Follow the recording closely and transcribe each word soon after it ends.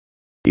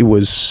It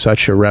was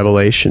such a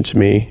revelation to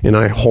me, and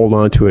I hold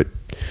on to it,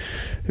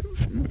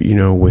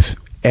 with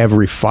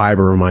every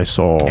fiber of my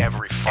soul.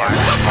 Every fiber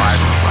of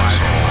my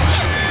soul.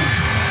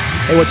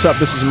 Hey, what's up?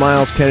 This is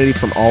Miles Kennedy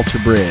from Alter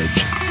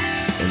Bridge,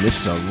 and this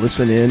is a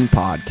Listen In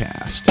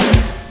podcast.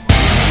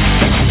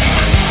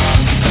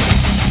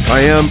 I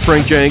am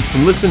Frank Jenks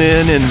from Listen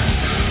In, and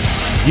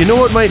you know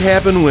what might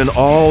happen when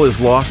all is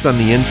lost on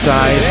the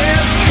inside?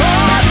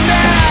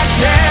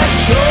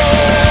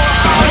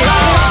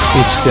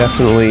 It's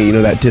definitely,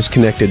 that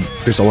disconnected,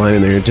 there's a line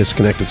in there,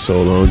 disconnected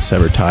so alone,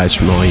 severed ties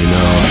from all you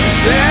know.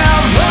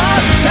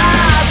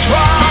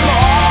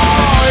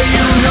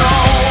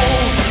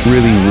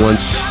 Really,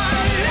 once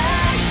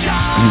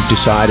you've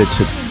decided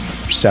to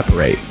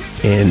separate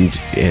and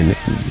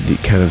the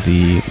kind of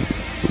the,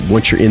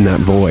 once you're in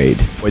that void,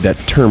 or that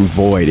term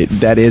void, it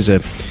is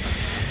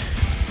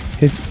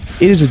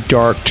a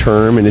dark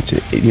term, and it's,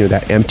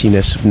 that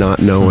emptiness of not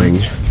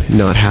knowing,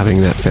 not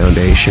having that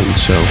foundation,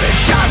 so.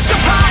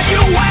 You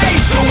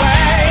waste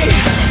away.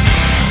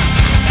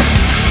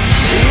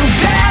 You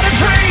dare to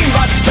dream,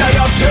 but still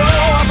you're too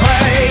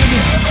afraid.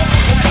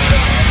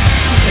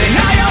 And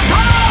now you're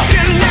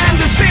broken and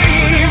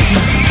deceived,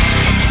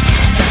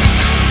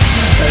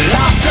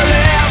 lost to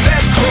live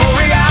this cruel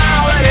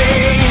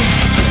reality.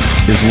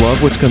 Is love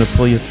what's going to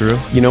pull you through?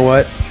 You know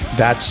what?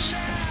 That's,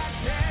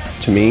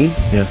 to me,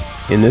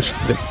 in this,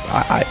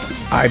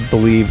 I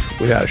believe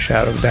without a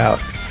shadow of a doubt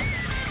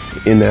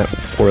in that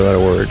four-letter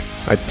word.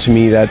 To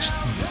me, that's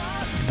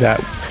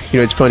that.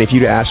 It's funny, if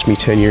you'd asked me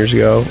 10 years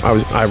ago,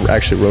 I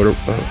actually wrote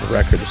a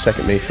record, the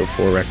second Mayfield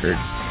 4 record,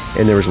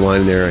 and there was a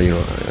line in there,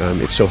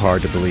 it's so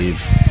hard to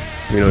believe.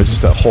 It's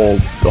just the whole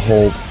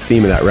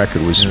theme of that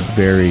record was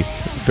very,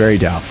 very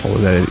doubtful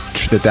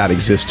that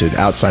existed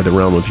outside the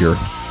realm of your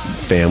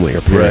family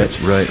or parents.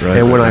 Right.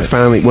 And when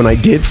I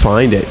did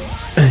find it,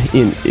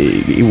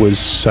 it was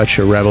such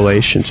a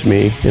revelation to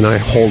me, and I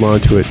hold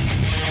on to it,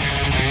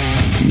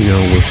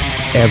 with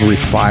every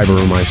fiber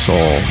of my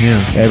soul.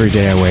 Every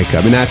day I wake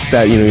up, and that's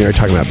that. You're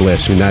talking about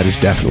bliss. That is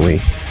definitely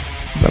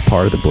a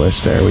part of the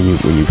bliss there. When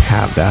you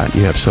have that,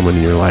 you have someone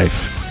in your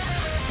life,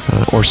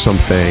 or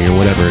something, or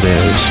whatever it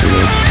is.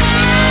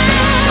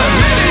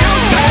 Maybe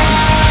you'll stay,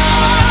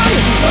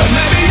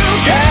 maybe you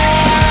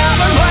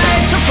can't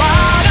wait to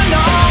find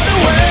another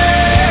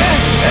way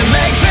and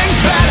make things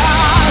better.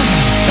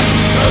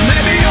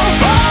 Maybe you'll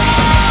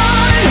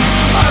find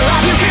a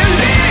life you can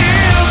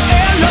live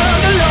and learn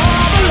to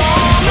love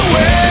along the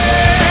way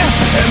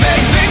and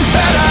make things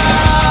better.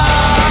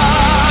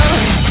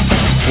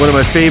 One of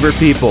my favorite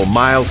people,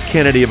 Miles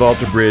Kennedy of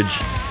Alter Bridge,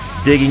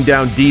 digging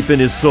down deep in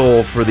his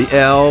soul for the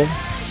L,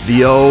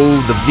 the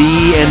O, the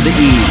V, and the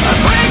E.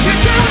 Brings you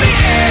to the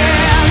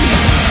end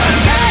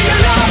until you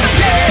love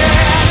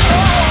again.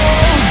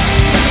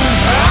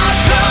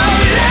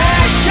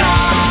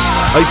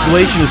 Oh,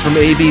 Isolation is from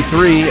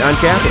AB3 on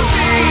Capitol.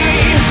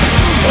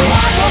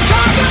 what will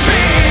come to be?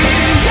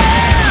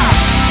 Yeah.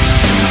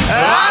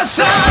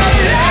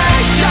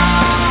 Isolation.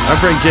 I'm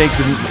Frank Jenks,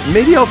 and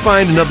maybe I'll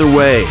find another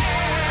way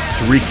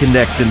to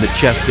reconnect in the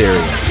chest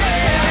area.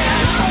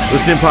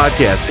 Listen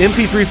podcast,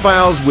 MP3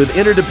 files with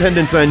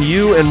interdependence on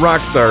you and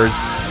rock stars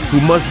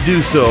who must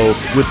do so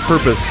with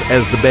purpose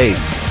as the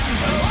base.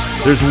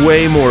 There's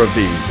way more of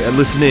these at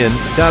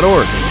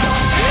listenin.org.